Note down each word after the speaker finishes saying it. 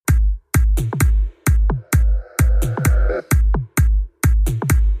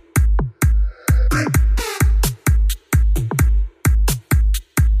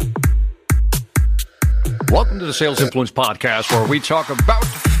the Sales Influence Podcast, where we talk about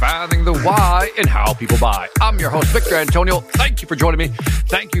finding the why and how people buy. I'm your host, Victor Antonio. Thank you for joining me.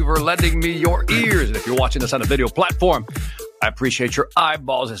 Thank you for lending me your ears. And if you're watching this on a video platform, I appreciate your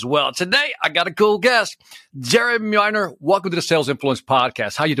eyeballs as well. Today, I got a cool guest, Jerry Miner. Welcome to the Sales Influence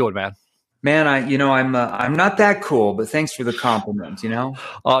Podcast. How you doing, man? Man, I'm not that cool, but thanks for the compliment, No,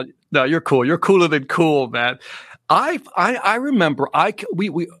 you're cool. You're cooler than cool, man. I remember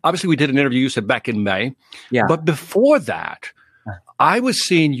we obviously did an interview, you said, back in May. Yeah. But before that, I was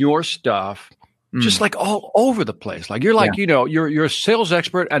seeing your stuff just like all over the place. Like you're like, you're a sales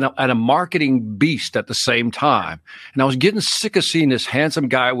expert and a marketing beast at the same time. And I was getting sick of seeing this handsome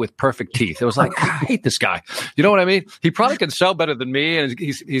guy with perfect teeth. It was like, I hate this guy. You know what I mean? He probably can sell better than me, and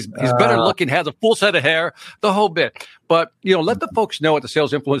he's better looking, has a full set of hair, the whole bit. But, let the folks know at the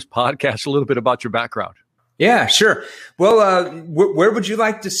Sales Influence Podcast a little bit about your background. Yeah, sure. Well, where would you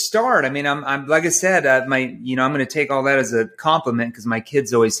like to start? I mean, I'm like I said, I'm going to take all that as a compliment because my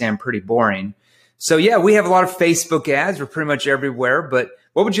kids always say I'm pretty boring. So yeah, we have a lot of Facebook ads. We're pretty much everywhere. But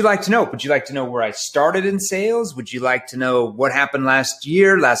what would you like to know? Would you like to know where I started in sales? Would you like to know what happened last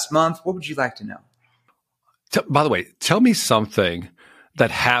year, last month? What would you like to know? By the way, tell me something that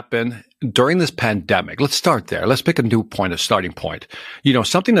happened during this pandemic. Let's start there. Let's pick a new point, a starting point.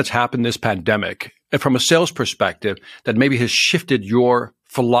 Something that's happened this pandemic from a sales perspective that maybe has shifted your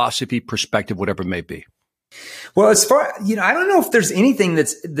philosophy, perspective, whatever it may be. Well, as far, I don't know if there's anything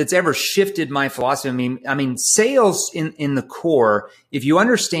that's ever shifted my philosophy. I mean, sales in the core, if you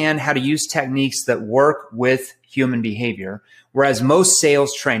understand how to use techniques that work with human behavior, whereas most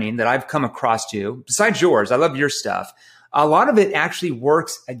sales training that I've come across besides yours, I love your stuff, a lot of it actually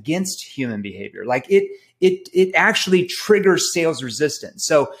works against human behavior. Like it actually triggers sales resistance.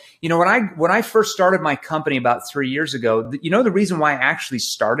 So, when I first started my company about 3 years ago, the reason why I actually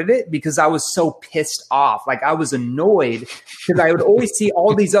started it, because I was so pissed off. Like I was annoyed because I would always see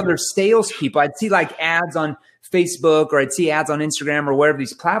all these other salespeople. I'd see like ads on Facebook, or I'd see ads on Instagram or whatever,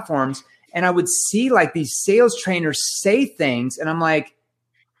 these platforms. And I would see like these sales trainers say things, and I'm like,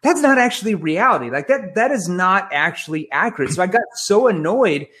 that's not actually reality. Like that is not actually accurate. So I got so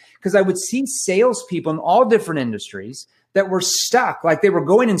annoyed because I would see salespeople in all different industries that were stuck, like they were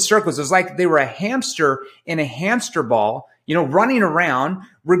going in circles. It was like they were a hamster in a hamster ball, running around,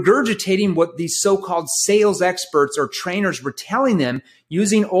 regurgitating what these so-called sales experts or trainers were telling them,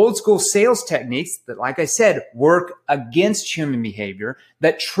 using old school sales techniques that, like I said, work against human behavior,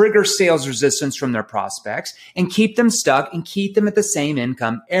 that trigger sales resistance from their prospects and keep them stuck and keep them at the same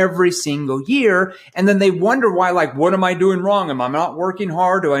income every single year. And then they wonder why, like, what am I doing wrong? Am I not working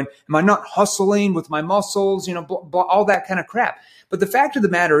hard? Am I not hustling with my muscles? All that kind of crap. But the fact of the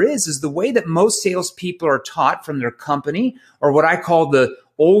matter is the way that most salespeople are taught from their company, or what I call the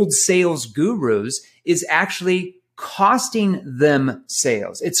old sales gurus, is actually costing them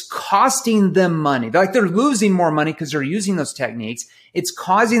sales. It's costing them money. They're losing more money because they're using those techniques. It's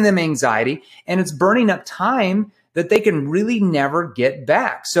causing them anxiety, and it's burning up time that they can really never get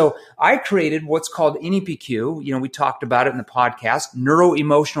back. So I created what's called NEPQ. We talked about it in the podcast,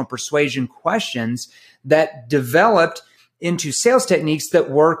 neuro-emotional persuasion questions that developed into sales techniques that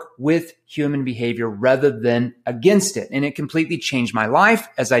work with human behavior rather than against it. And it completely changed my life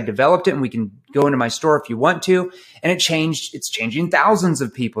as I developed it. And we can go into my store if you want to. And it's changing thousands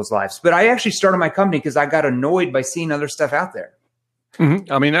of people's lives. But I actually started my company because I got annoyed by seeing other stuff out there.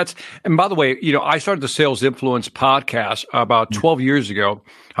 Mm-hmm. I mean, and by the way, I started the Sales Influence Podcast about 12 years ago.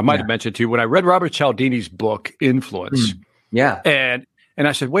 I might have mentioned to you when I read Robert Cialdini's book, Influence. Yeah. And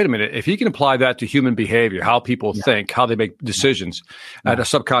I said, wait a minute, if he can apply that to human behavior, how people think, how they make decisions at a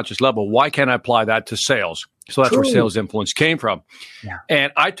subconscious level, why can't I apply that to sales? So that's where Sales Influence came from. Yeah.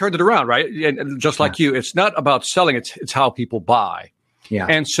 And I turned it around, right? And just like you, it's not about selling, it's how people buy. Yeah.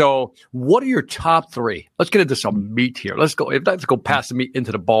 And so what are your top three? Let's get into some meat here. Let's go past the meat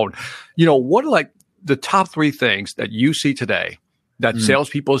into the bone. What are like the top three things that you see today that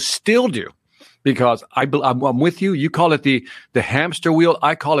salespeople still do? Because I'm with you. You call it the hamster wheel.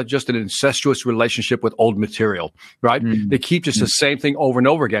 I call it just an incestuous relationship with old material, right? They keep just the same thing over and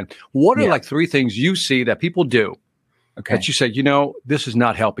over again. What are like three things you see that people do that you say, this is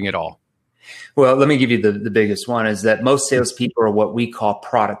not helping at all? Well, let me give you the biggest one is that most salespeople are what we call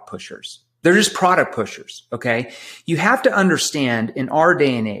product pushers. They're just product pushers, okay? You have to understand in our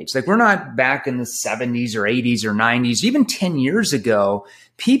day and age, like we're not back in the 70s or 80s or 90s, even 10 years ago,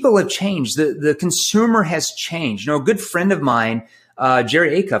 people have changed. The consumer has changed. A good friend of mine,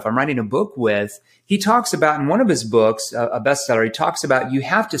 Jerry Acuff, I'm writing a book with, he talks about in one of his books, a bestseller, he talks about you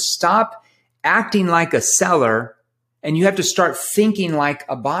have to stop acting like a seller and you have to start thinking like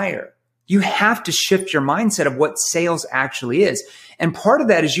a buyer. You have to shift your mindset of what sales actually is. And part of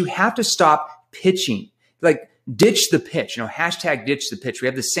that is you have to stop pitching, like ditch the pitch, hashtag ditch the pitch.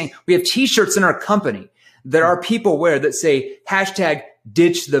 We have t-shirts in our company that our people wear that say hashtag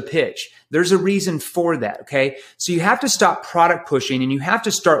ditch the pitch. There's a reason for that. Okay. So you have to stop product pushing and you have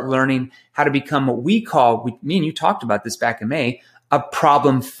to start learning how to become what we call, me and you talked about this back in May, a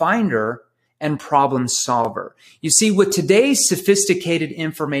problem finder and problem solver. You see, with today's sophisticated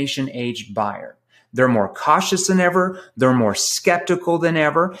information age buyer, they're more cautious than ever. They're more skeptical than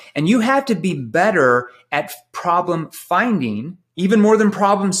ever. And you have to be better at problem finding, even more than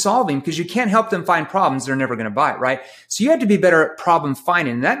problem solving, because you can't help them find problems. They're never going to buy it, right? So you have to be better at problem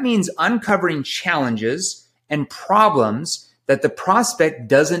finding. And that means uncovering challenges and problems that the prospect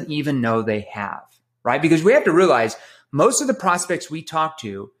doesn't even know they have, right? Because we have to realize most of the prospects we talk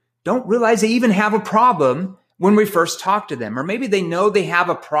to don't realize they even have a problem when we first talk to them. Or maybe they know they have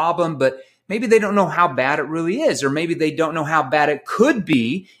a problem, but maybe they don't know how bad it really is. Or maybe they don't know how bad it could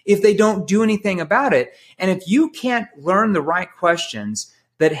be if they don't do anything about it. And if you can't learn the right questions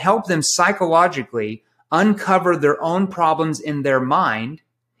that help them psychologically uncover their own problems in their mind,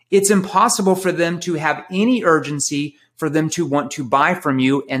 it's impossible for them to have any urgency for them to want to buy from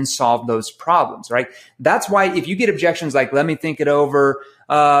you and solve those problems, right? That's why if you get objections like, let me think it over,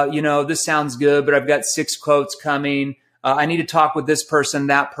 this sounds good, but I've got 6 quotes coming. I need to talk with this person,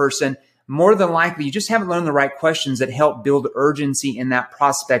 that person. More than likely, you just haven't learned the right questions that help build urgency in that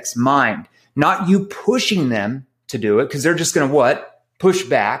prospect's mind. Not you pushing them to do it, because they're just going to push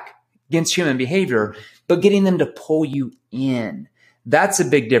back against human behavior, but getting them to pull you in. That's a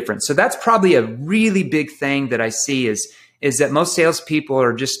big difference. So that's probably a really big thing that I see is that most salespeople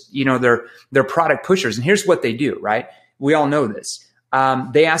are just, they're product pushers. And here's what they do, right? We all know this.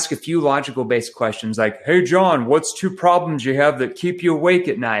 They ask a few logical based questions like, hey, John, what's 2 problems you have that keep you awake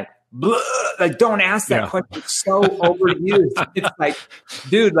at night? Blah. Like, don't ask that question. It's so overused. It's like,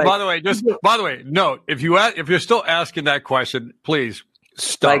 dude, like, by the way, note, if you're still asking that question, please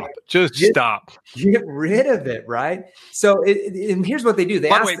stop. Just stop. Get rid of it, right? So, and here's what they do.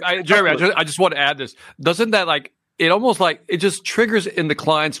 By the way, Jeremy, I just want to add this. Doesn't that it almost it just triggers in the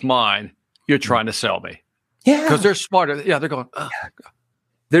client's mind, you're trying to sell me. Yeah. Because they're smarter. Yeah, they're going, oh.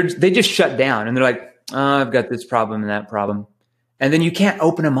 They just shut down and they're like, I've got this problem and that problem. And then you can't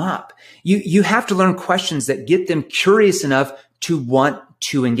open them up. You have to learn questions that get them curious enough to want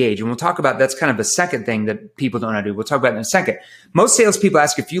to engage. And we'll talk about, that's kind of a second thing that people don't know how to do. We'll talk about it in a second. Most salespeople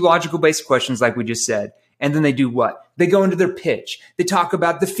ask a few logical based questions like we just said. And then they do what? They go into their pitch. They talk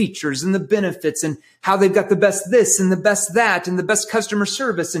about the features and the benefits and how they've got the best this and the best that and the best customer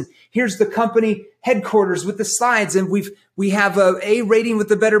service. And here's the company headquarters with the slides. And we have a rating with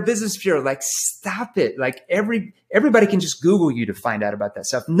the Better Business Bureau. Like, stop it. Like, everybody can just Google you to find out about that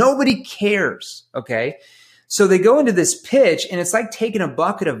stuff. Nobody cares. Okay. So they go into this pitch and it's like taking a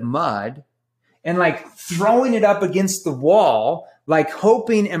bucket of mud and like throwing it up against the wall, like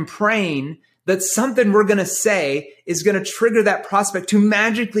hoping and praying that something we're going to say is going to trigger that prospect to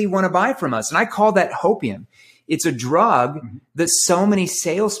magically want to buy from us. And I call that hopium. It's a drug that so many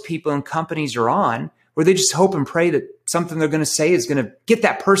salespeople and companies are on, where they just hope and pray that something they're going to say is going to get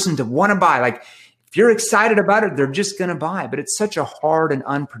that person to want to buy. Like, if you're excited about it, they're just going to buy. But it's such a hard and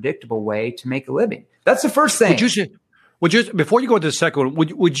unpredictable way to make a living. That's the first thing. Before you go into the second one,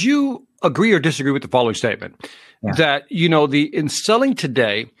 would you agree or disagree with the following statement? Yeah. That, in selling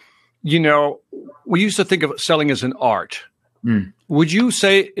today, we used to think of selling as an art. Would you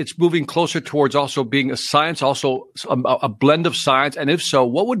say it's moving closer towards also being a science, also a blend of science? And if so,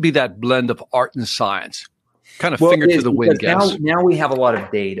 what would be that blend of art and science? Kind of finger to the wind, guess. Now we have a lot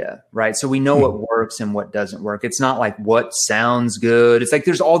of data, right? So we know what works and what doesn't work. It's not like what sounds good. It's like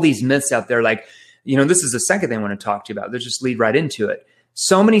there's all these myths out there. Like, this is the second thing I want to talk to you about. Let's just lead right into it.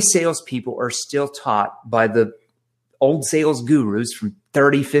 So many salespeople are still taught by the old sales gurus from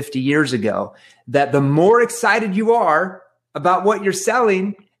 30, 50 years ago that the more excited you are about what you're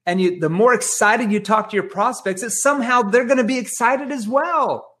selling and the more excited you talk to your prospects, that somehow they're going to be excited as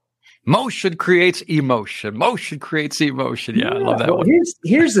well. Motion creates emotion. Motion creates emotion. Yeah, I love that one.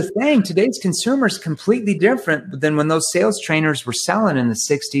 Here's the thing. Today's consumer is completely different than when those sales trainers were selling in the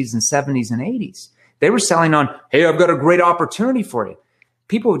 60s and 70s and 80s. They were selling on, hey, I've got a great opportunity for you.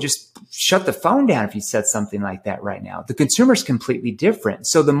 People would just shut the phone down if you said something like that right now. The consumer is completely different.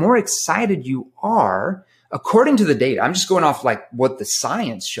 So the more excited you are, according to the data, I'm just going off like what the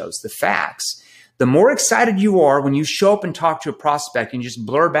science shows, the facts. The more excited you are when you show up and talk to a prospect and just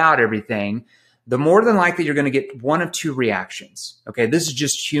blurb out everything, the more than likely you're going to get one of 2 reactions. Okay, this is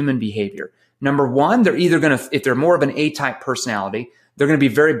just human behavior. Number one, they're either going to, if they're more of an A-type personality, They're going to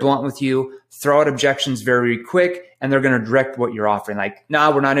be very blunt with you, throw out objections very quick, and they're going to direct what you're offering. Like,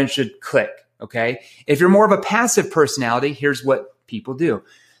 no, we're not interested, click. Okay. If you're more of a passive personality, here's what people do.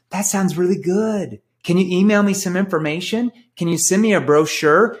 That sounds really good. Can you email me some information? Can you send me a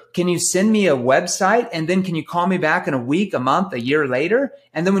brochure? Can you send me a website? And then can you call me back in a week, a month, a year later?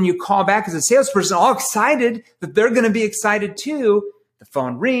 And then when you call back as a salesperson, all excited that they're going to be excited too, the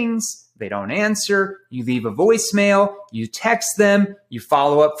phone rings, they don't answer, you leave a voicemail, you text them, you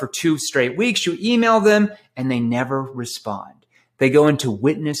follow up for 2 straight weeks, you email them, and they never respond. They go into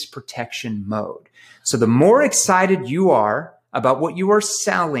witness protection mode. So the more excited you are about what you are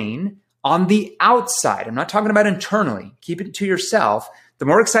selling on the outside, I'm not talking about internally, keep it to yourself. The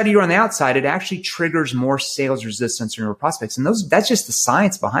more excited you are on the outside, it actually triggers more sales resistance in your prospects. And that's just the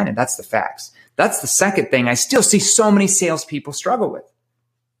science behind it. That's the facts. That's the second thing I still see so many salespeople struggle with.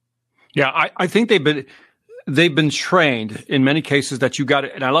 Yeah, I think they've been trained in many cases that you got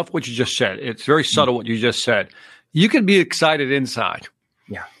it. And I love what you just said. It's very subtle what you just said. You can be excited inside.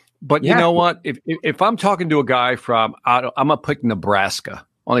 Yeah. But you know what? If I'm talking to a guy from I'm gonna pick Nebraska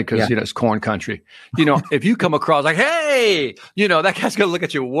only because it's corn country. If you come across like, hey, that guy's gonna look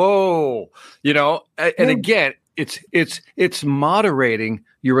at you. Whoa, and again, it's moderating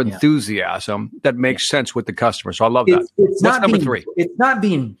your enthusiasm that makes sense with the customer. So I love that. It's What's not number being, 3? It's not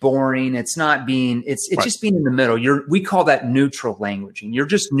being boring. It's not being, it's right. Just being in the middle. We call that neutral languaging. You're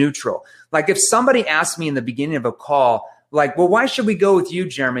just neutral. Like if somebody asked me in the beginning of a call, like, well, why should we go with you,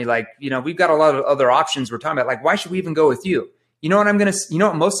 Jeremy? Like, we've got a lot of other options we're talking about. Like, why should we even go with you? You know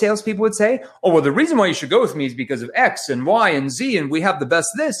what most salespeople would say? Oh, well, the reason why you should go with me is because of X and Y and Z, and we have the best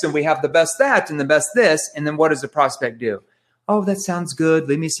this, and we have the best that, and the best this. And then what does the prospect do? Oh, that sounds good.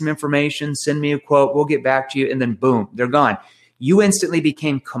 Leave me some information. Send me a quote. We'll get back to you. And then boom, they're gone. You instantly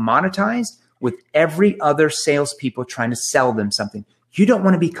became commoditized with every other salespeople trying to sell them something. You don't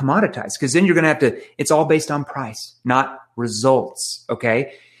want to be commoditized because then you're going to it's all based on price, not results.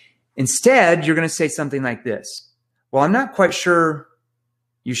 Okay. Instead, you're going to say something like this. Well, I'm not quite sure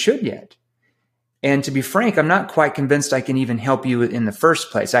you should yet. And to be frank, I'm not quite convinced I can even help you in the first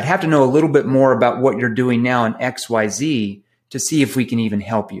place. I'd have to know a little bit more about what you're doing now in XYZ to see if we can even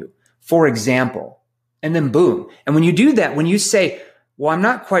help you. For example, and then boom. And when you do that, when you say, well, I'm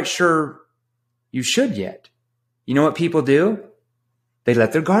not quite sure you should yet, you know what people do? They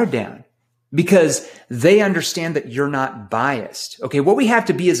let their guard down because they understand that you're not biased. Okay, what we have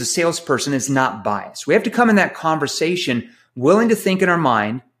to be as a salesperson is not biased. We have to come in that conversation willing to think in our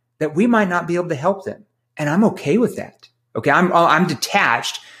mind that we might not be able to help them. And I'm okay with that. Okay, I'm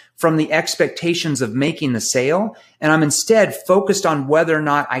detached from the expectations of making the sale, and I'm instead focused on whether or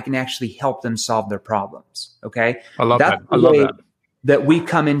not I can actually help them solve their problems. Okay, I love that. I love that we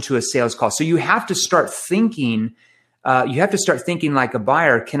come into a sales call. So you have to start thinking. Like a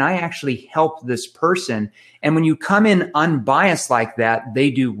buyer. Can I actually help this person? And when you come in unbiased like that,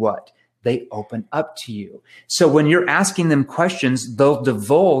 they do what? They open up to you. So when you're asking them questions, they'll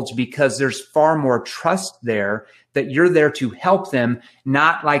divulge because there's far more trust there that you're there to help them,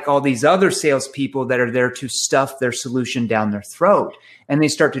 not like all these other salespeople that are there to stuff their solution down their throat. And they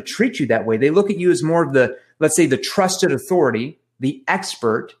start to treat you that way. They look at you as more of the, let's say, the trusted authority, the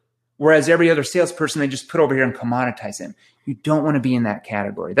expert, whereas every other salesperson, they just put over here and commoditize him. You don't want to be in that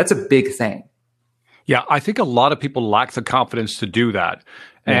category. That's a big thing. Yeah, I think a lot of people lack the confidence to do that.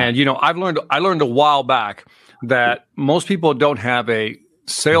 And, I learned a while back that most people don't have a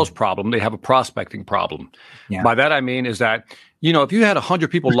sales problem. They have a prospecting problem. Yeah. By that, I mean is that, if you had 100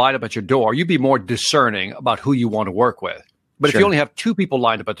 people lined up at your door, you'd be more discerning about who you want to work with. But if you only have 2 people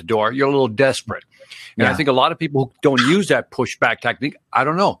lined up at the door, you're a little desperate. And I think a lot of people who don't use that pushback technique, I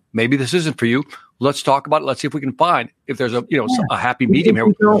don't know, maybe this isn't for you. Let's talk about it. Let's see if we can find if there's a happy medium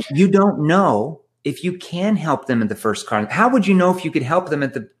here. You don't know if you can help them at the first conversation. How would you know if you could help them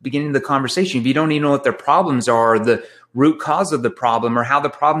at the beginning of the conversation if you don't even know what their problems are, or the root cause of the problem, or how the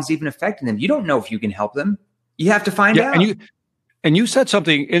problem's even affecting them? You don't know if you can help them. You have to find out. And you said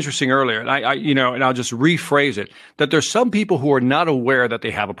something interesting earlier, and and I'll just rephrase it, that there's some people who are not aware that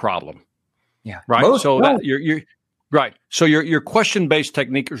they have a problem. Yeah. Right. That you're right. So your question-based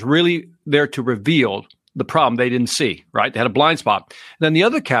technique is really there to reveal the problem they didn't see, right? They had a blind spot. And then the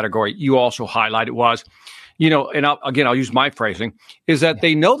other category you also highlighted was, and I'll use my phrasing, is that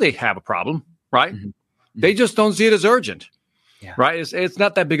they know they have a problem, right? Mm-hmm. They just don't see it as urgent, right? It's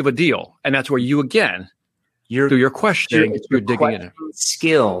not that big of a deal. And that's where you, again, through your questioning, you're digging in.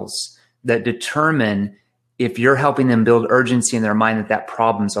 Skills that determine if you're helping them build urgency in their mind that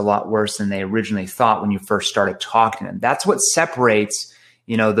problem's a lot worse than they originally thought when you first started talking to them. That's what separates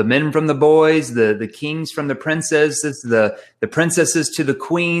the men from the boys, the kings from the princesses, the princesses to the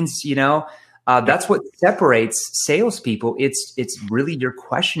queens, that's what separates salespeople. It's really your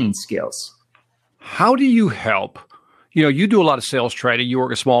questioning skills. How do you help? You do a lot of sales training. You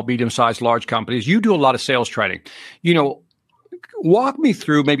work at small, medium-sized, large companies. You do a lot of sales training. Walk me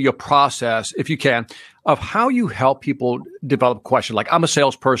through maybe a process, if you can, of how you help people develop questions. Like, I'm a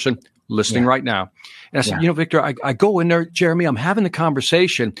salesperson listening right now. And I said, Victor, I go in there, Jeremy, I'm having the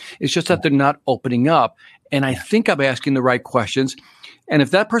conversation. It's just that they're not opening up. And I think I'm asking the right questions. And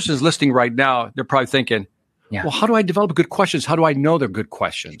if that person is listening right now, they're probably thinking, well, how do I develop good questions? How do I know they're good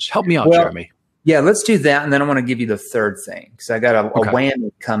questions? Help me out, Jeremy. Yeah, let's do that. And then I want to give you the third thing, because I got a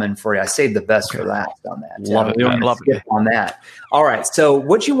whammy coming for you. I saved the best for last on that. Love it. We don't want to skip on that. All right. So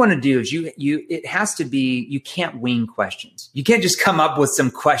what you want to do is it has to be, you can't wing questions. You can't just come up with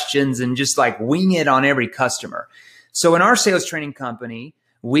some questions and just like wing it on every customer. So in our sales training company,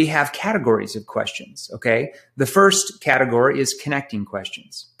 we have categories of questions. Okay. The first category is connecting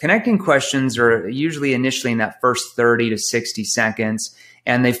questions. Connecting questions are usually initially in that first 30 to 60 seconds.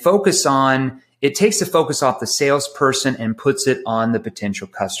 And they focus on, it takes the focus off the salesperson and puts it on the potential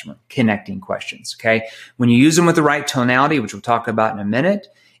customer. Connecting questions. Okay. When you use them with the right tonality, which we'll talk about in a minute,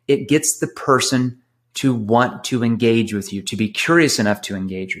 it gets the person to want to engage with you, to be curious enough to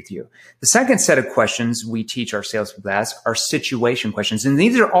engage with you. The second set of questions we teach our salespeople to ask are situation questions. And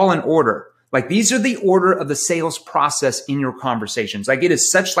these are all in order. Like, these are the order of the sales process in your conversations. Like, it is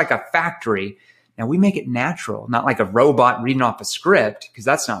such like a factory. Now, we make it natural, not like a robot reading off a script, because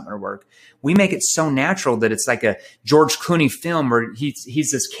that's not going to work. We make it so natural that it's like a George Clooney film where he's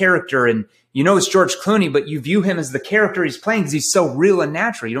this character and it's George Clooney, but you view him as the character he's playing because he's so real and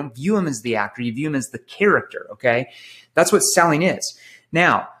natural. You don't view him as the actor. You view him as the character, okay? That's what selling is.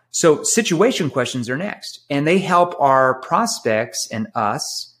 Now, so situation questions are next, and they help our prospects and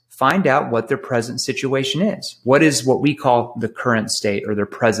us find out what their present situation is. What is what we call the current state or their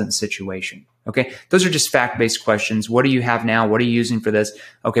present situation? Okay. Those are just fact-based questions. What do you have now? What are you using for this?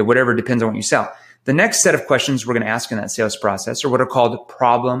 Okay. Whatever, depends on what you sell. The next set of questions we're going to ask in that sales process are what are called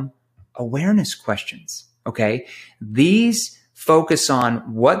problem awareness questions. Okay. These focus on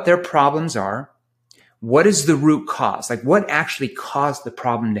what their problems are. What is the root cause? Like, what actually caused the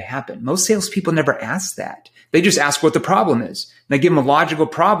problem to happen? Most salespeople never ask that. They just ask what the problem is. And they give them a logical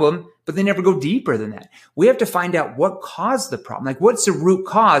problem, but they never go deeper than that. We have to find out what caused the problem. Like, what's the root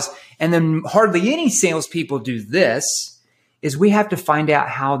cause? And then hardly any salespeople do this, is we have to find out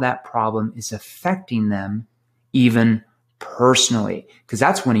how that problem is affecting them even personally, because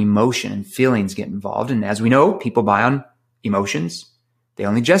that's when emotion and feelings get involved. And as we know, people buy on emotions. They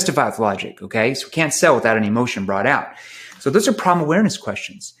only justify with logic, okay? So we can't sell without an emotion brought out. So those are problem awareness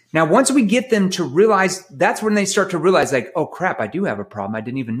questions. Now, once we get them to realize, that's when they start to realize, like, oh crap, I do have a problem I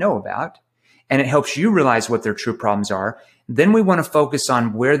didn't even know about. And it helps you realize what their true problems are. Then we want to focus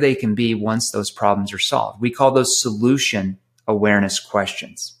on where they can be once those problems are solved. We call those solution awareness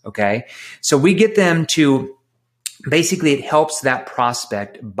questions, okay? So we get them to, basically it helps that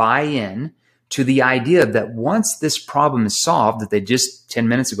prospect buy in to the idea that once this problem is solved that they just 10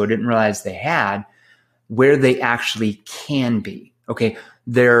 minutes ago didn't realize they had, where they actually can be. Okay.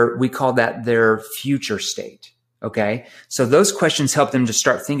 We call that their future state. Okay. So those questions help them to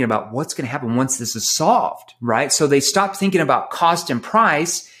start thinking about what's going to happen once this is solved, right? So they stop thinking about cost and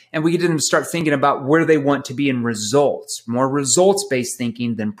price, and we get them to start thinking about where they want to be in results, more results-based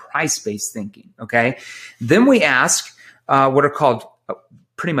thinking than price-based thinking. Okay. Then we ask what are called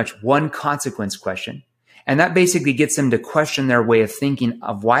pretty much one consequence question. And that basically gets them to question their way of thinking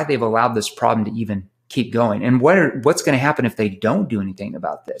of why they've allowed this problem to even keep going, and what's going to happen if they don't do anything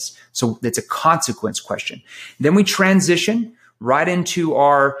about this. So it's a consequence question. Then we transition right into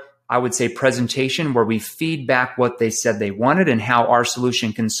our, I would say, presentation, where we feed back what they said they wanted and how our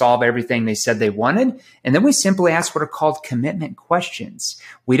solution can solve everything they said they wanted. And then we simply ask what are called commitment questions.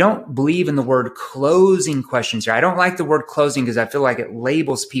 We don't believe in the word closing questions here. I don't like the word closing because I feel like it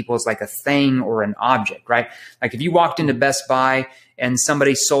labels people as like a thing or an object, right? Like if you walked into Best Buy and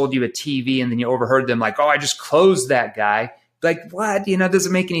somebody sold you a TV and then you overheard them like, oh, I just closed that guy. Like, what? It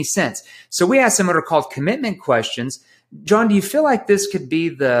doesn't make any sense. So we ask them what are called commitment questions. John, do you feel like this could be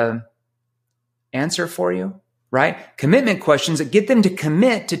the answer for you? Right? Commitment questions that get them to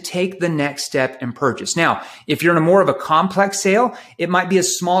commit to take the next step and purchase. Now, if you're in a more of a complex sale, it might be a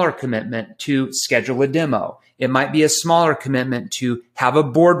smaller commitment to schedule a demo. It might be a smaller commitment to have a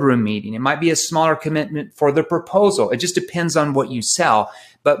boardroom meeting. It might be a smaller commitment for the proposal. It just depends on what you sell.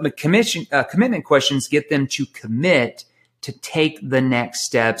 But the commitment questions get them to commit to take the next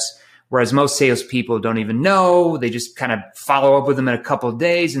steps Whereas most salespeople don't even know. They just kind of follow up with them in a couple of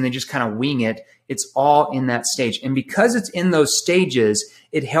days and they just kind of wing it. It's all in that stage. And because it's in those stages,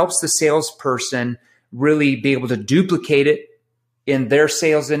 it helps the salesperson really be able to duplicate it in their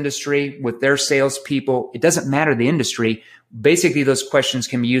sales industry with their salespeople. It doesn't matter the industry. Basically, those questions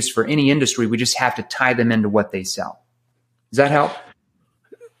can be used for any industry. We just have to tie them into what they sell. Does that help?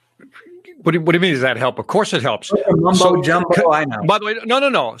 What do you mean, does that help? Of course it helps. Mumbo jumbo, I know. By the way,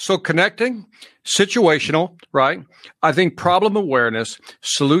 no. So connecting, situational, right? I think problem awareness,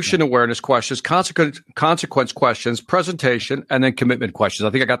 solution awareness questions, consequence questions, presentation, and then commitment questions.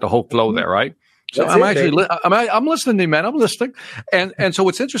 I think I got the whole flow there, right? So I'm listening to you, man. I'm listening. And so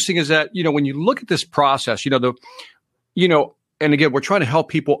what's interesting is that, when you look at this process, and again, we're trying to help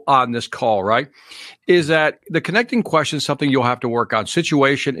people on this call, right? Is that the connecting question is something you'll have to work on.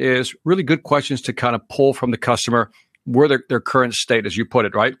 Situation is really good questions to kind of pull from the customer where their current state, as you put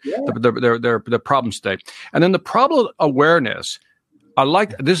it, right? Yeah. Their problem state. And then the problem awareness, I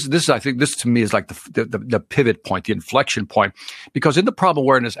like this. I think this to me is like the pivot point, the inflection point, because in the problem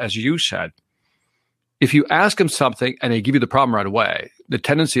awareness, as you said, if you ask them something and they give you the problem right away, the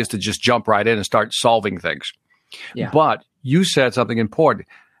tendency is to just jump right in and start solving things. Yeah. But you said something important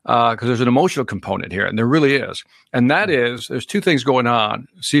because there's an emotional component here, and there really is. And that is, there's two things going on.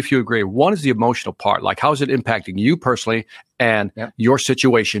 See if you agree. One is the emotional part, like how is it impacting you personally and your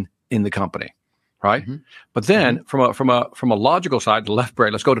situation in the company, right? Mm-hmm. But then from a logical side, the left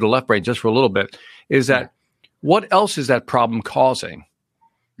brain. Let's go to the left brain just for a little bit. Is that what else is that problem causing?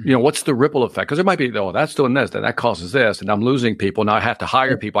 What's the ripple effect? Because it might be, that's doing this, then that causes this, and I'm losing people. Now I have to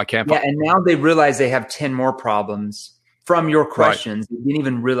hire people. I can't. And now they realize they have 10 more problems from your questions they didn't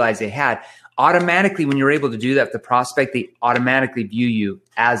even realize they had. Automatically, when you're able to do that, the prospect, they automatically view you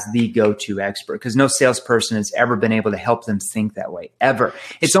as the go-to expert because no salesperson has ever been able to help them think that way, ever.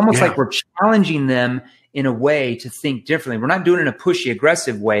 It's almost like we're challenging them in a way to think differently. We're not doing it in a pushy,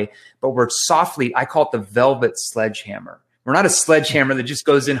 aggressive way, but we're softly, I call it the velvet sledgehammer. We're not a sledgehammer that just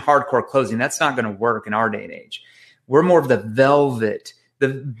goes in hardcore closing. That's not going to work in our day and age. We're more of the velvet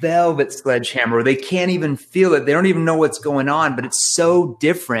sledgehammer where they can't even feel it. They don't even know what's going on, but it's so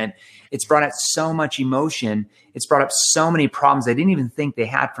different. It's brought out so much emotion. It's brought up so many problems they didn't even think they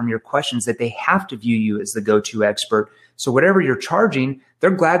had from your questions that they have to view you as the go-to expert. So whatever you're charging, they're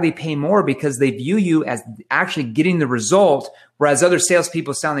gladly pay more because they view you as actually getting the result. Whereas other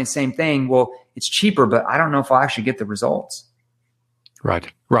salespeople sound the same thing. Well, it's cheaper, but I don't know if I'll actually get the results.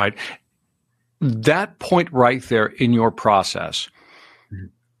 Right. That point right there in your process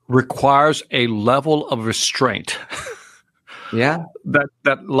requires a level of restraint. Yeah. That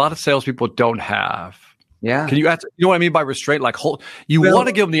a lot of salespeople don't have. Yeah. Can you answer? You know what I mean by restraint? Like, want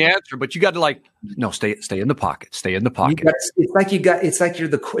to give them the answer, but you got to stay in the pocket. Stay in the pocket.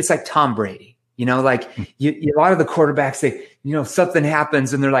 It's like Tom Brady. A lot of the quarterbacks, something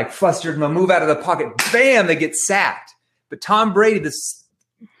happens and they're like flustered and they'll move out of the pocket. Bam, they get sacked. But Tom Brady, this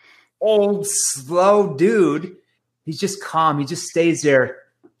old slow dude, he's just calm. He just stays there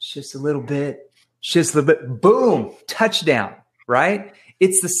just a little bit. Boom, touchdown, right?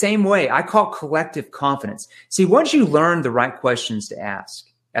 It's the same way. I call it collective confidence. See, once you learn the right questions to ask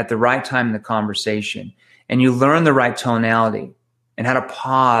at the right time in the conversation, and you learn the right tonality and how to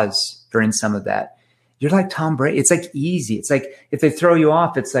pause during some of that, you're like Tom Brady. It's like easy. It's like if they throw you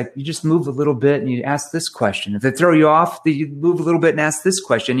off, it's like you just move a little bit and you ask this question. If they throw you off, you move a little bit and ask this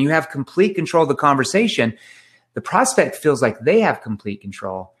question. You have complete control of the conversation. The prospect feels like they have complete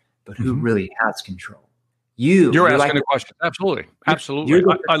control, but who really has control? You're asking the question. Absolutely.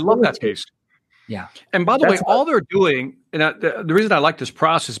 I love that piece. Yeah. And by the way, all they're doing, and the reason I like this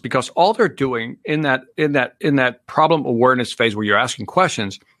process is because all they're doing in that problem awareness phase where you're asking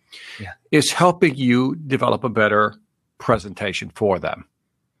questions is helping you develop a better presentation for them.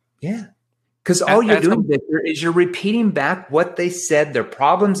 Yeah. Because all you're doing, Victor, is you're repeating back what they said their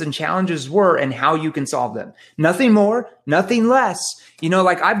problems and challenges were and how you can solve them. Nothing more, nothing less.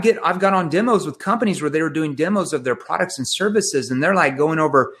 Like I've got on demos with companies where they were doing demos of their products and services, and they're like going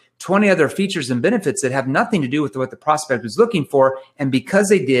over 20 other features and benefits that have nothing to do with what the prospect was looking for. And because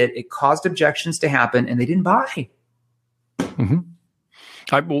they did, it caused objections to happen and they didn't buy. Mm-hmm.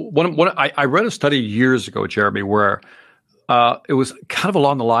 I read a study years ago, Jeremy, where it was kind of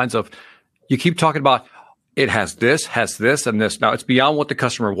along the lines of, you keep talking about it has this, and this. Now, it's beyond what the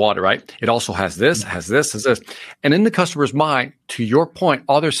customer wanted, right? It also has this, has this, has this. And in the customer's mind, to your point,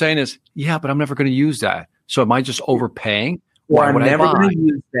 all they're saying is, yeah, but I'm never going to use that. So am I just overpaying? Or I'm never going to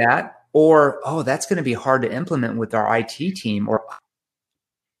use that. Or, that's going to be hard to implement with our IT team. Or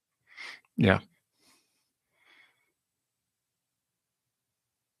yeah.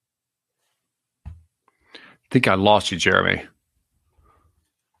 think I lost you, Jeremy.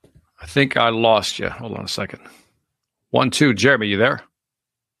 I think I lost you. Hold on a second. 1, 2, Jeremy, you there?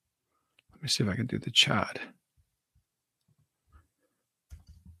 Let me see if I can do the chat.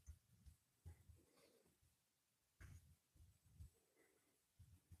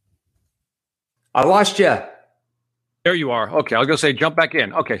 I lost you. There you are. Okay, I was going to say jump back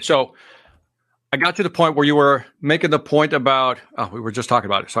in. Okay, so I got to the point where you were making the point about, we were just talking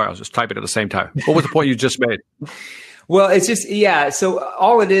about it. Sorry, I was just typing at the same time. What was the point you just made? Well, it's just, so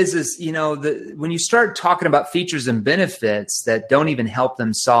all it is, when you start talking about features and benefits that don't even help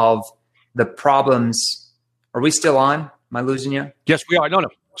them solve the problems. Are we still on? Am I losing you? Yes, we are. No.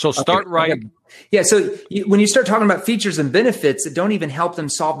 So start right. Okay. Yeah. So when you start talking about features and benefits that don't even help them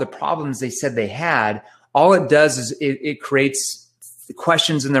solve the problems they said they had, all it does is it creates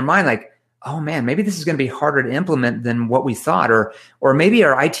questions in their mind like, oh man, maybe this is going to be harder to implement than what we thought, or maybe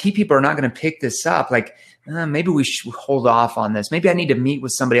our IT people are not going to pick this up. Like maybe we should hold off on this. Maybe I need to meet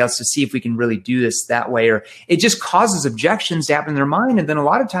with somebody else to see if we can really do this that way. Or it just causes objections to happen in their mind, and then a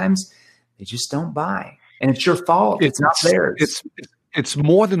lot of times they just don't buy, and it's your fault. It's not theirs. It's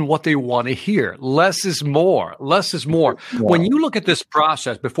more than what they want to hear. Less is more. Less is more. Yeah. When you look at this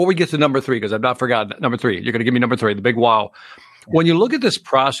process, before we get to number 3, because I've not forgotten number 3, you're going to give me number 3, the big wow. When you look at this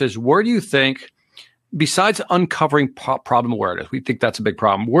process, where do you think, besides uncovering problem awareness, we think that's a big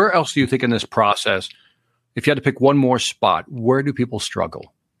problem. Where else do you think in this process, if you had to pick one more spot, where do people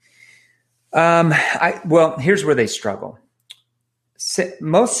struggle? Well, here's where they struggle.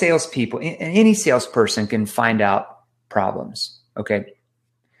 Most salespeople, any salesperson can find out problems. Okay.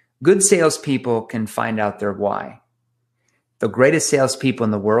 Good salespeople can find out their why. The greatest salespeople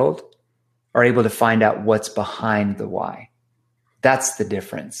in the world are able to find out what's behind the why. That's the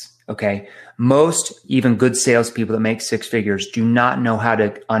difference. Okay. Most even good salespeople that make 6 figures do not know how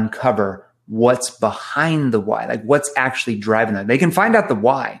to uncover what's behind the why, like what's actually driving them. They can find out the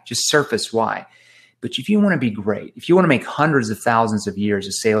why, just surface why. But if you want to be great, if you want to make hundreds of thousands of years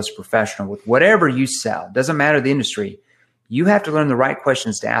as a sales professional with whatever you sell, doesn't matter the industry, you have to learn the right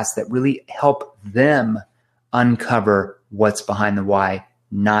questions to ask that really help them uncover what's behind the why,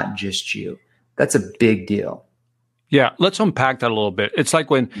 not just you. That's a big deal. Yeah, let's unpack that a little bit. It's like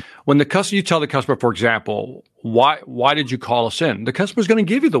when the customer, you tell the customer, for example, why did you call us in? The customer's going to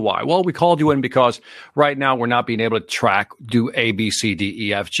give you the why. Well, we called you in because right now we're not being able to do A, B, C, D,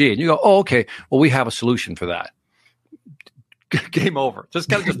 E, F, G. And you go, oh, okay, well, we have a solution for that. Game over. Just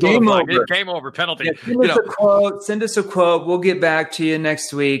kind of just game over. Game over. Penalty. Yeah, send us a quote. We'll get back to you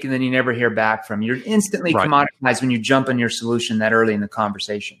next week, and then you never hear back from you. You're instantly commoditized when you jump on your solution that early in the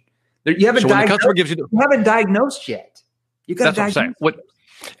conversation. You haven't diagnosed yet. You got to diagnose.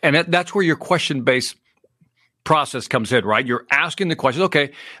 And that's where your question-based process comes in, right? You're asking the questions.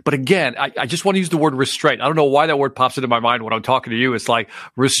 Okay, but again, I just want to use the word restraint. I don't know why that word pops into my mind when I'm talking to you. It's like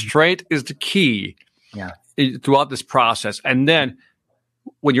restraint is the key. Yeah. Throughout this process. And then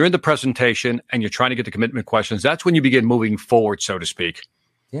when you're in the presentation and you're trying to get the commitment questions, that's when you begin moving forward, so to speak.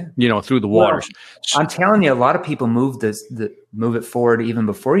 Yeah. Through the waters. Well, I'm telling you, a lot of people move it forward even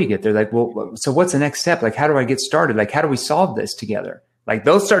before you get there. Like, well, so what's the next step? Like, how do I get started? Like, how do we solve this together? Like,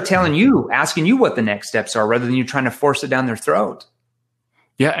 they'll start telling you, asking you what the next steps are rather than you trying to force it down their throat.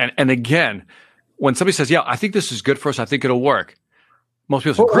 Yeah. And again, when somebody says, yeah, I think this is good for us, I think it'll work. Most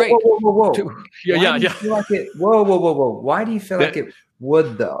people say, great. Whoa. Yeah. Whoa. Why do you feel like it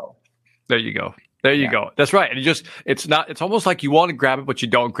would, though? There you go. That's right. And it's almost like you want to grab it, but you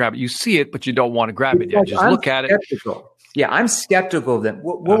don't grab it. You see it, but you don't want to grab it yet. Just look at it. Yeah, I'm skeptical that,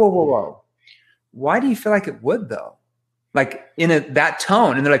 whoa. Why do you feel like it would, though? Like in that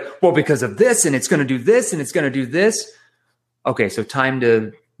tone. And they're like, well, because of this, and it's going to do this, and it's going to do this. Okay, so time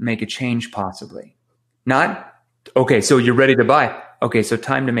to make a change, possibly. Not, okay, so you're ready to buy. Okay, so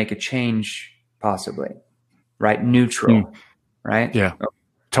time to make a change, possibly, right? Neutral, right? Yeah.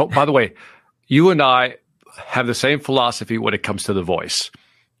 By the way, you and I have the same philosophy when it comes to the voice.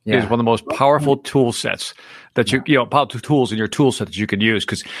 Yeah. It's one of the most powerful tool sets that powerful tools in your tool set that you can use,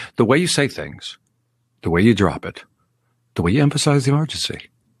 because the way you say things, the way you drop it, the way you emphasize the urgency,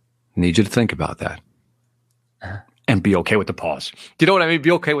 I need you to think about that. And be okay with the pause. Do you know what I mean?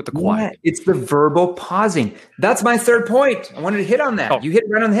 Be okay with the quiet. Yeah, it's the verbal pausing. That's my third point. I wanted to hit on that. Oh. You hit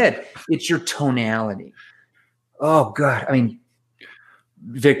right on the head. It's your tonality. Oh, God. I mean,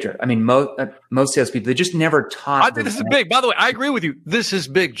 Victor, most salespeople, they just never taught. I think this is big. By the way, I agree with you. This is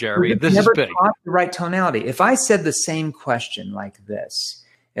big, Jeremy. This is big. Taught the right tonality. If I said the same question like this,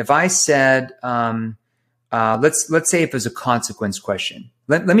 if I said, let's say if it was a consequence question.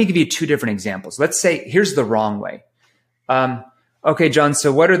 Let me give you 2 different examples. Let's say, here's the wrong way. Okay, John,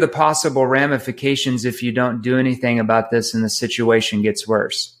 so what are the possible ramifications if you don't do anything about this and the situation gets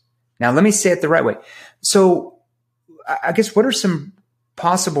worse? Now, let me say it the right way. So I guess what are some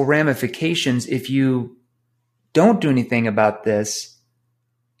possible ramifications if you don't do anything about this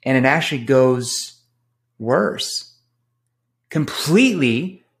and it actually goes worse?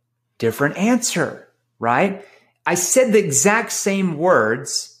 Completely different answer, right? I said the exact same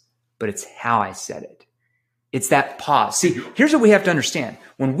words, but it's how I said it. It's that pause. See, here's what we have to understand.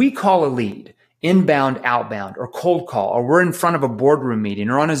 When we call a lead, inbound, outbound, or cold call, or we're in front of a boardroom meeting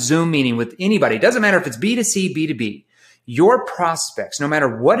or on a Zoom meeting with anybody, it doesn't matter if it's B2C, B2B, your prospects, no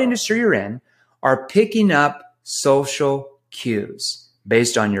matter what industry you're in, are picking up social cues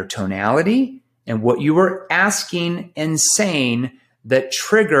based on your tonality and what you were asking and saying that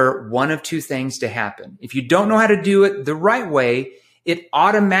trigger one of two things to happen. If you don't know how to do it the right way, it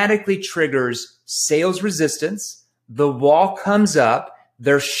automatically triggers sales resistance. The wall comes up,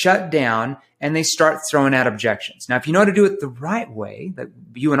 they're shut down, and they start throwing out objections. Now, if you know how to do it the right way, that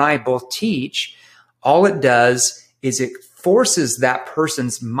you and I both teach, all it does is it forces that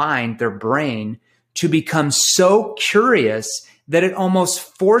person's mind, their brain, to become so curious that it almost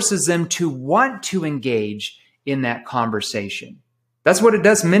forces them to want to engage in that conversation. That's what it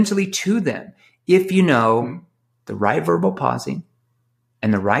does mentally to them. If you know the right verbal pausing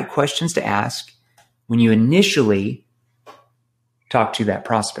and the right questions to ask when you initially talk to that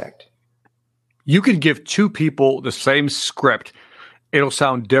prospect. You can give two people the same script. It'll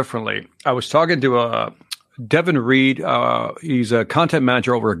sound differently. I was talking to Devin Reed. He's a content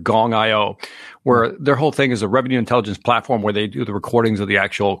manager over at Gong.io, where their whole thing is a revenue intelligence platform where they do the recordings of the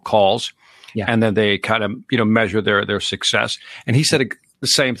actual calls. Yeah. And then they kind of, measure their success. And he said the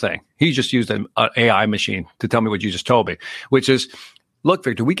same thing. He just used an AI machine to tell me what you just told me, which is, look,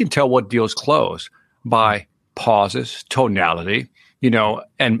 Victor, we can tell what deals close by pauses, tonality,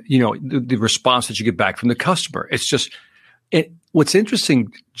 and, the response that you get back from the customer. It's just, what's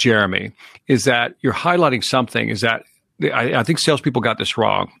interesting, Jeremy, is that you're highlighting something is that I think salespeople got this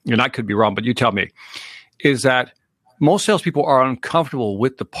wrong, and I could be wrong, but you tell me, is that most salespeople are uncomfortable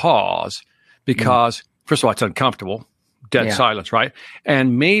with the pause because, first of all, it's uncomfortable, dead silence, right?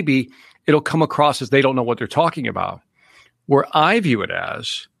 And maybe it'll come across as they don't know what they're talking about. Where I view it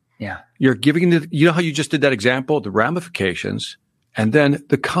as, you're giving how you just did that example, the ramifications, and then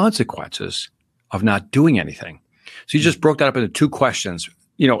the consequences of not doing anything. So you just broke that up into two questions,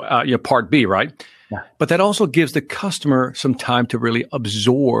 part B, right? Yeah. But that also gives the customer some time to really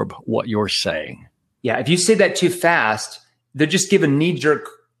absorb what you're saying. Yeah. If you say that too fast, they're just giving a knee-jerk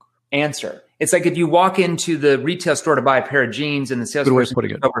answer. It's like if you walk into the retail store to buy a pair of jeans and the salesperson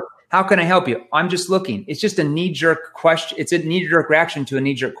goes over, how can I help you? I'm just looking. It's just a knee-jerk question. It's a knee-jerk reaction to a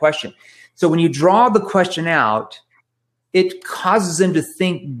knee-jerk question. So when you draw the question out, it causes them to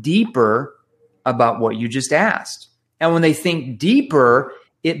think deeper about what you just asked. And when they think deeper,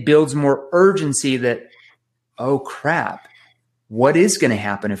 it builds more urgency that, oh crap, what is going to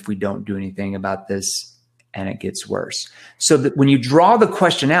happen if we don't do anything about this and it gets worse? So that when you draw the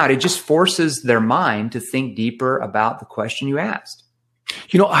question out, it just forces their mind to think deeper about the question you asked.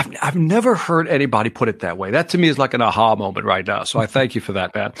 I've never heard anybody put it that way. That to me is like an aha moment right now. So I thank you for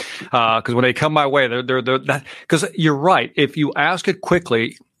that, man. Because when they come my way, they're that. Because you're right. If you ask it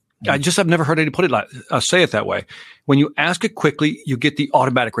quickly, I've never heard anybody put it say it that way. When you ask it quickly, you get the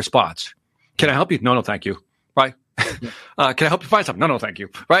automatic response. Can I help you? No, thank you. Right? Can I help you find something? No, thank you.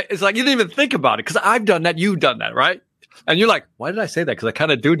 Right? It's like you didn't even think about it because I've done that. You've done that, right? And you're like, why did I say that? Because I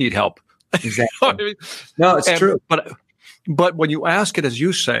kind of do need help. Exactly. I mean? No, it's true. But when you ask it, as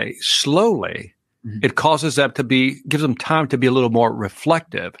you say, slowly, it causes them gives them time to be a little more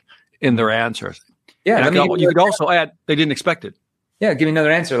reflective in their answers. Yeah. You could also add, they didn't expect it. Yeah. Give me another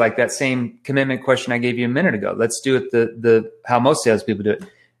answer like that same commitment question I gave you a minute ago. Let's do it the how most salespeople do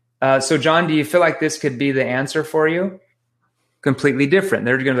it. So John, do you feel like this could be the answer for you? Completely different.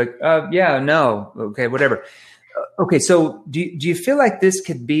 They're going to be like, yeah, no. Okay, whatever. Okay. So do you feel like this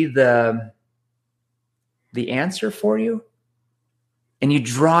could be the answer for you? And you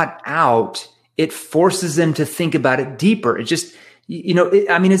draw it out, it forces them to think about it deeper. It just,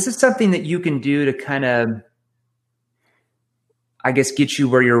 is this something that you can do to kind of, I guess, get you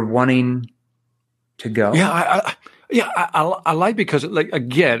where you're wanting to go? Yeah, I like because,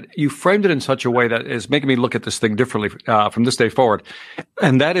 again, you framed it in such a way that is making me look at this thing differently from this day forward.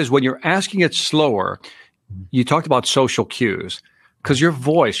 And that is when you're asking it slower, you talked about social cues. Because your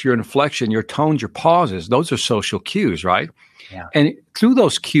voice, your inflection, your tones, your pauses, those are social cues, right? Yeah. And through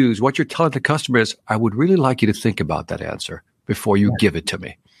those cues, what you're telling the customer is, I would really like you to think about that answer before you give it to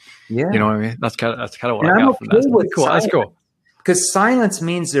me. Yeah. You know what I mean? That's kind of what I got from that. Cool. That's cool. Because silence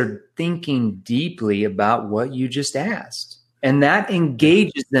means they're thinking deeply about what you just asked. And that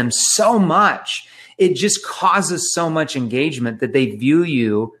engages them so much. It just causes so much engagement that they view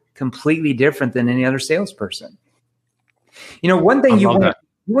you completely different than any other salesperson. One thing you want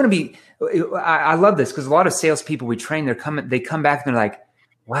to be, I love this because a lot of salespeople we train, they come back and they're like,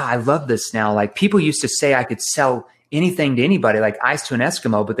 wow, I love this now. Like people used to say I could sell anything to anybody, like ice to an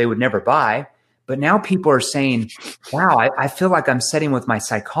Eskimo, but they would never buy. But now people are saying, wow, I feel like I'm sitting with my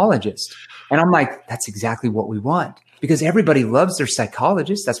psychologist. And I'm like, that's exactly what we want, because everybody loves their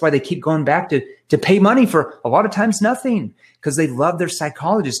psychologist. That's why they keep going back to pay money for a lot of times nothing, because they love their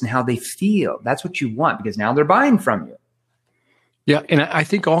psychologist and how they feel. That's what you want, because now they're buying from you. Yeah, and I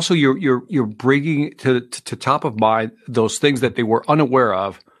think also you're bringing to top of mind those things that they were unaware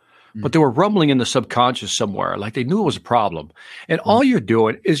of, but they were rumbling in the subconscious somewhere, like they knew it was a problem. And all you're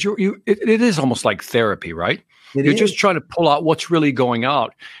doing is it is almost like therapy, right? You're just trying to pull out what's really going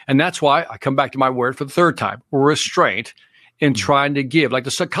out. And that's why I come back to my word for the third time, restraint in trying to give. Like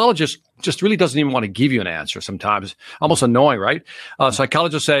the psychologist just really doesn't even want to give you an answer sometimes. Almost annoying, right?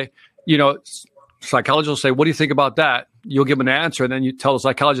 Psychologists say, psychologists will say, what do you think about that? You'll give them an answer, and then you tell the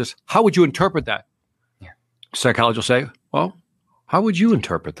psychologist, how would you interpret that? Yeah. Psychologist will say, well, how would you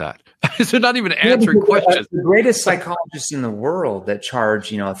interpret that? They're not even answering questions. The greatest psychologists in the world that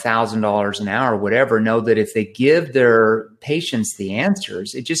charge, $1,000 an hour, whatever, know that if they give their patients the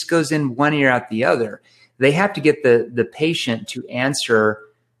answers, it just goes in one ear out the other. They have to get the patient to answer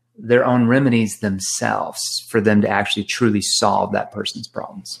their own remedies themselves for them to actually truly solve that person's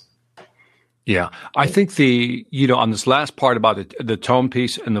problems. Yeah, I think on this last part about the tone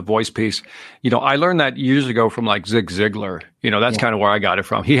piece and the voice piece, I learned that years ago from like Zig Ziglar. That's kind of where I got it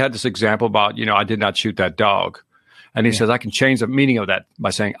from. He had this example about, I did not shoot that dog. And he says, I can change the meaning of that by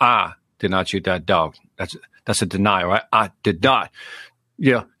saying, I did not shoot that dog. That's a denial, right? I did not.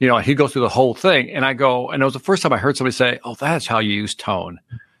 Yeah. He goes through the whole thing. And I go, and it was the first time I heard somebody say, oh, that's how you use tone.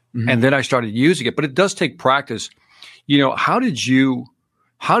 Mm-hmm. And then I started using it, but it does take practice. How did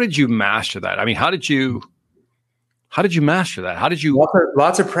you master that? I mean, how did you master that? How did you?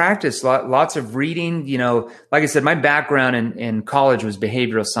 Lots of practice, lots of reading. Like I said, my background in college was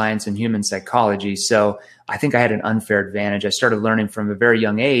behavioral science and human psychology. So I think I had an unfair advantage. I started learning from a very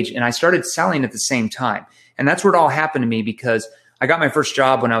young age, and I started selling at the same time. And that's where it all happened to me, because I got my first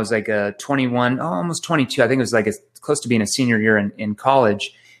job when I was like 21, almost 22. I think it was like close to being a senior year in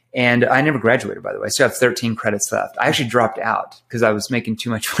college. And I never graduated, by the way. I still have 13 credits left. I actually dropped out because I was making too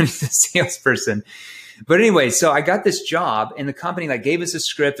much money as a salesperson. But anyway, so I got this job, and the company gave us a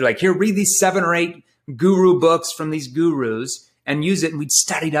script. They're like, here, read these 7 or 8 guru books from these gurus and use it. And we'd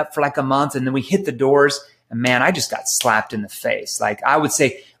studied up for like a month, and then we hit the doors. And man, I just got slapped in the face. Like I would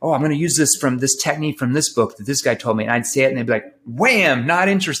say, oh, I'm going to use this technique from this book that this guy told me. And I'd say it, and they'd be like, wham, not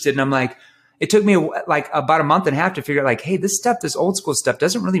interested. And I'm like, it took me like about a month and a half to figure out like, hey, this old school stuff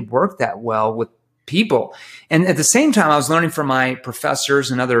doesn't really work that well with people. And at the same time, I was learning from my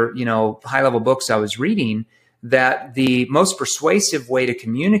professors and other, high level books I was reading that the most persuasive way to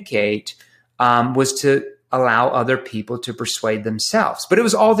communicate was to allow other people to persuade themselves. But it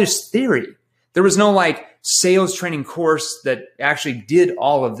was all this theory. There was no like sales training course that actually did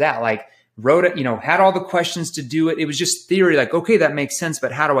all of that. Like wrote it, had all the questions to do it. It was just theory. Like, okay, that makes sense,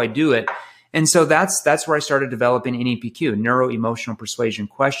 but how do I do it? And so that's where I started developing NEPQ, neuro emotional persuasion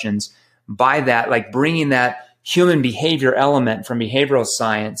questions. By that, like bringing that human behavior element from behavioral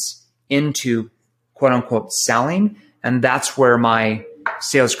science into quote unquote selling. And that's where my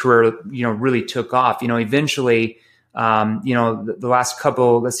sales career, really took off. Eventually, the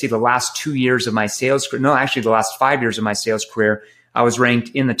last 2 years of my sales career, no, actually the last 5 years of my sales career, I was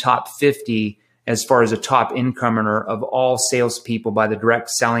ranked in the top 50 as far as a top income earner of all salespeople by the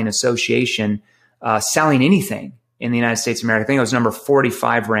Direct Selling Association, selling anything in the United States of America. I think I was number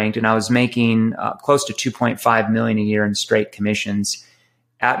 45 ranked, and I was making close to $2.5 million a year in straight commissions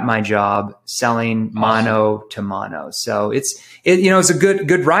at my job, selling mono to mono. So it's a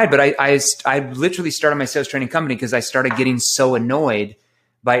good ride. But I literally started my sales training company because I started getting so annoyed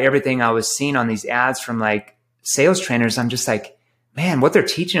by everything I was seeing on these ads from like sales trainers. I'm just like, man, what they're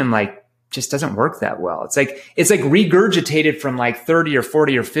teaching them just doesn't work that well. It's like regurgitated from like 30 or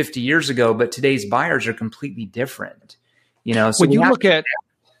 40 or 50 years ago, but today's buyers are completely different. So when you look at,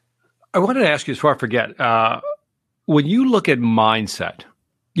 I wanted to ask you before I forget, when you look at mindset,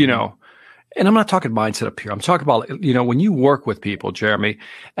 and I'm not talking mindset up here. I'm talking about, when you work with people, Jeremy,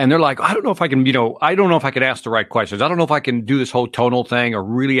 and they're like, I don't know if I can, I don't know if I can ask the right questions. I don't know if I can do this whole tonal thing or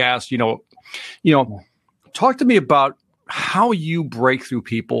really ask, talk to me about how you break through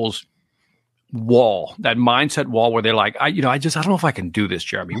people's wall, that mindset wall where they're like, I don't know if I can do this,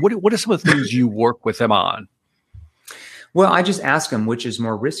 Jeremy. What are some of the things you work with them on? Well, I just ask them, which is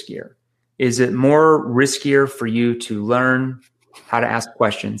more riskier? Is it more riskier for you to learn how to ask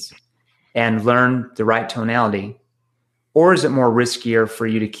questions and learn the right tonality? Or is it more riskier for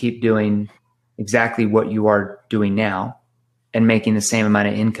you to keep doing exactly what you are doing now and making the same amount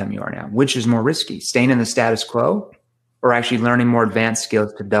of income you are now? Which is more risky, staying in the status quo or actually learning more advanced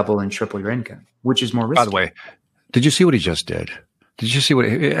skills to double and triple your income? Which is more risky? By the way, did you see what he just did? Did you see what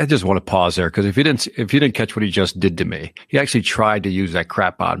I just want to pause there, because if you didn't catch what he just did to me, he actually tried to use that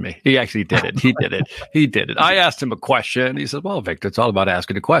crap on me. He actually did it. He did it. He did it. I asked him a question. He said, "Well, Victor, it's all about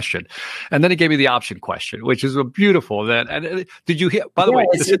asking a question." And then he gave me the option question, which is beautiful. And did you hit? By the way,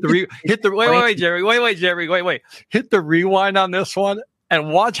 just hit the wait, Jerry, wait. Hit the rewind on this one.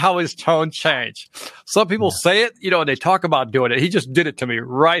 And watch how his tone changed. Some people say it, and they talk about doing it. He just did it to me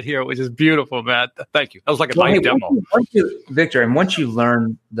right here, which is beautiful, man. Thank you. That was like a live demo. Victor, and once you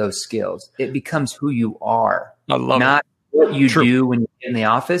learn those skills, it becomes who you are. I love Not what you do when you're in the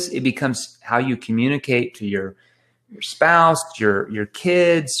office. It becomes how you communicate to your spouse, your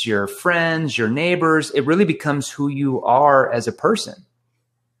kids, your friends, your neighbors. It really becomes who you are as a person.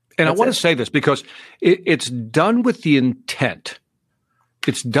 And I want to say this because it's done with the intent.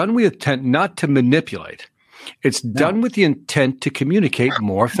 It's done with intent not to manipulate. It's done with the intent to communicate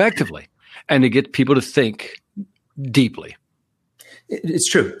more effectively and to get people to think deeply. It's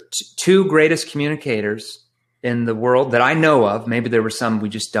true. Two greatest communicators in the world that I know of, maybe there were some we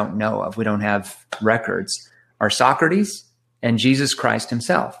just don't know of, we don't have records, are Socrates and Jesus Christ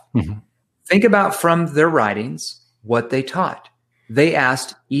himself. Mm-hmm. Think about from their writings what they taught. They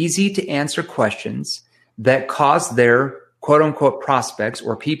asked easy to answer questions that caused their quote unquote prospects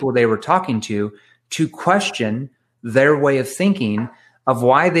or people they were talking to question their way of thinking of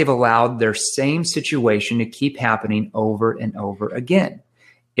why they've allowed their same situation to keep happening over and over again.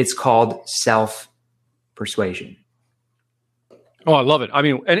 It's called self-persuasion. Oh, I love it. I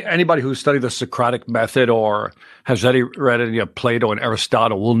mean, anybody who's studied the Socratic method or has read any of Plato and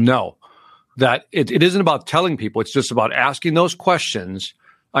Aristotle will know that it isn't about telling people. It's just about asking those questions.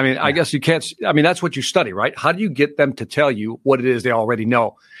 I mean, I guess you can't – I mean, that's what you study, right? How do you get them to tell you what it is they already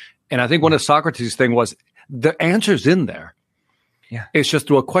know? And I think one of Socrates' thing was the answer's in there. Yeah. It's just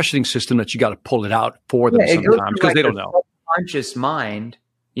through a questioning system that you got to pull it out for them sometimes because they don't know. Conscious mind,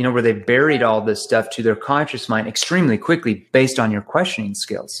 where they buried all this stuff to their conscious mind extremely quickly based on your questioning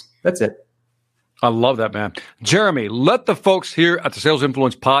skills. That's it. I love that, man. Jeremy, let the folks here at the Sales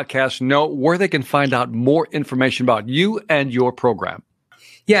Influence Podcast know where they can find out more information about you and your program.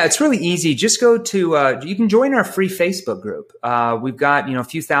 Yeah, it's really easy. Just go to, you can join our free Facebook group. We've got, a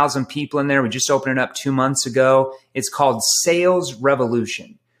few thousand people in there. We just opened it up 2 months ago. It's called Sales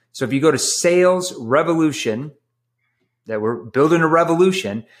Revolution. So if you go to Sales Revolution, that we're building a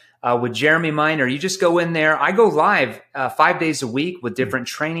revolution with Jeremy Miner, you just go in there. I go live 5 days a week with different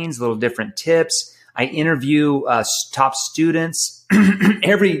trainings, little different tips. I interview top students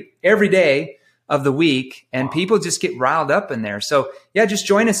every day of the week, and people just get riled up in there. So yeah, just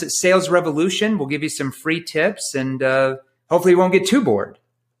join us at Sales Revolution. We'll give you some free tips, and hopefully you won't get too bored.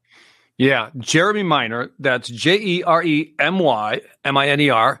 Yeah, Jeremy Miner. That's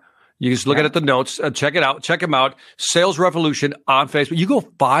JeremyMiner. You just look at the notes, check it out, check him out. Sales Revolution on Facebook. You go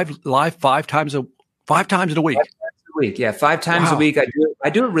live five times a week. 5 times a week. Yeah, 5 times a week. I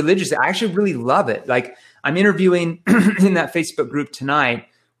do it religiously. I actually really love it. Like I'm interviewing in that Facebook group tonight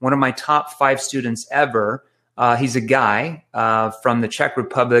one of my top 5 students ever. He's a guy from the Czech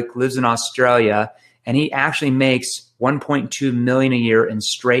Republic, lives in Australia, and he actually makes $1.2 million a year in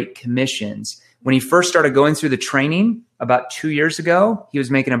straight commissions. When he first started going through the training about 2 years ago, he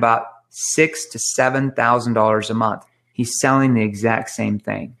was making about $6,000 to $7,000 a month. He's selling the exact same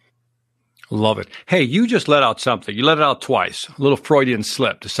thing. Love it. Hey, you just let out something. You let it out twice. A little Freudian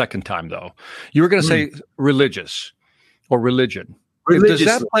slip the second time, though. You were going to say religious or religion. Does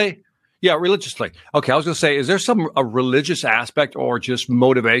that play? Yeah, religiously. Okay, I was going to say, is there a religious aspect or just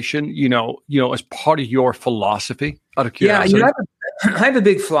motivation, as part of your philosophy? Out of curiosity. Yeah, I have a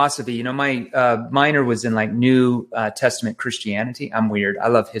big philosophy. My minor was in like New Testament Christianity. I'm weird. I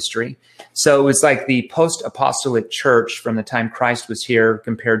love history. So it was like the post-apostolic church from the time Christ was here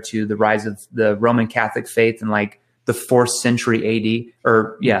compared to the rise of the Roman Catholic faith in like the 4th century AD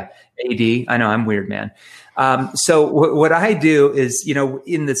AD. I know I'm weird, man. So what I do is,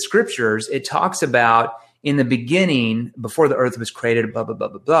 in the scriptures, it talks about in the beginning, before the earth was created, blah, blah, blah,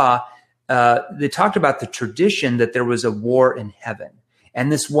 blah, blah. They talked about the tradition that there was a war in heaven.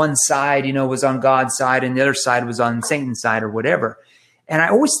 And this one side, was on God's side and the other side was on Satan's side or whatever. And I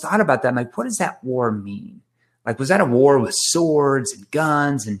always thought about that. I'm like, what does that war mean? Like, was that a war with swords and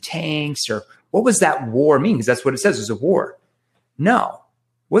guns and tanks? Or what was that war mean? Because that's what it says, it was a war. No,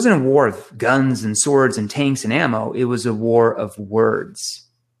 it wasn't a war of guns and swords and tanks and ammo. It was a war of words.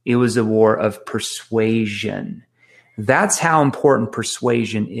 It was a war of persuasion. That's how important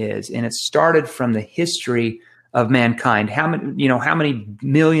persuasion is. And it started from the history of mankind. How many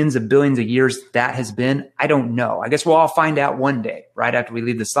millions of billions of years that has been, I don't know. I guess we'll all find out one day, right after we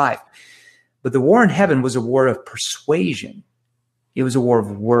leave this life. But the war in heaven was a war of persuasion. It was a war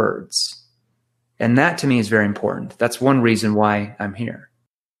of words. And that to me is very important. That's one reason why I'm here.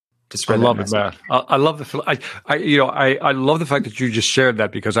 To spread I love it, man. I love I love the fact that you just shared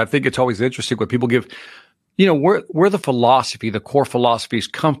that, because I think it's always interesting when people give, where the philosophy, the core philosophies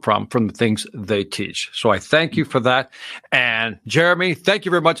come from the things they teach. So I thank you for that. And Jeremy, thank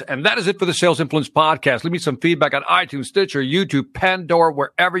you very much. And that is it for the Sales Influence Podcast. Leave me some feedback on iTunes, Stitcher, YouTube, Pandora,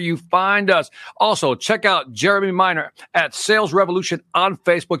 wherever you find us. Also, check out Jeremy Miner at Sales Revolution on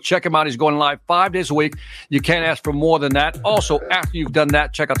Facebook. Check him out. He's going live 5 days a week. You can't ask for more than that. Also, after you've done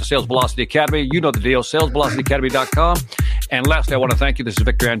that, check out the Sales Velocity Academy. You know the deal, salesvelocityacademy.com. And lastly, I want to thank you. This is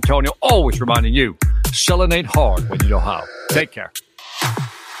Victor Antonio, always reminding you, selling ain't hard when you know how. Take care.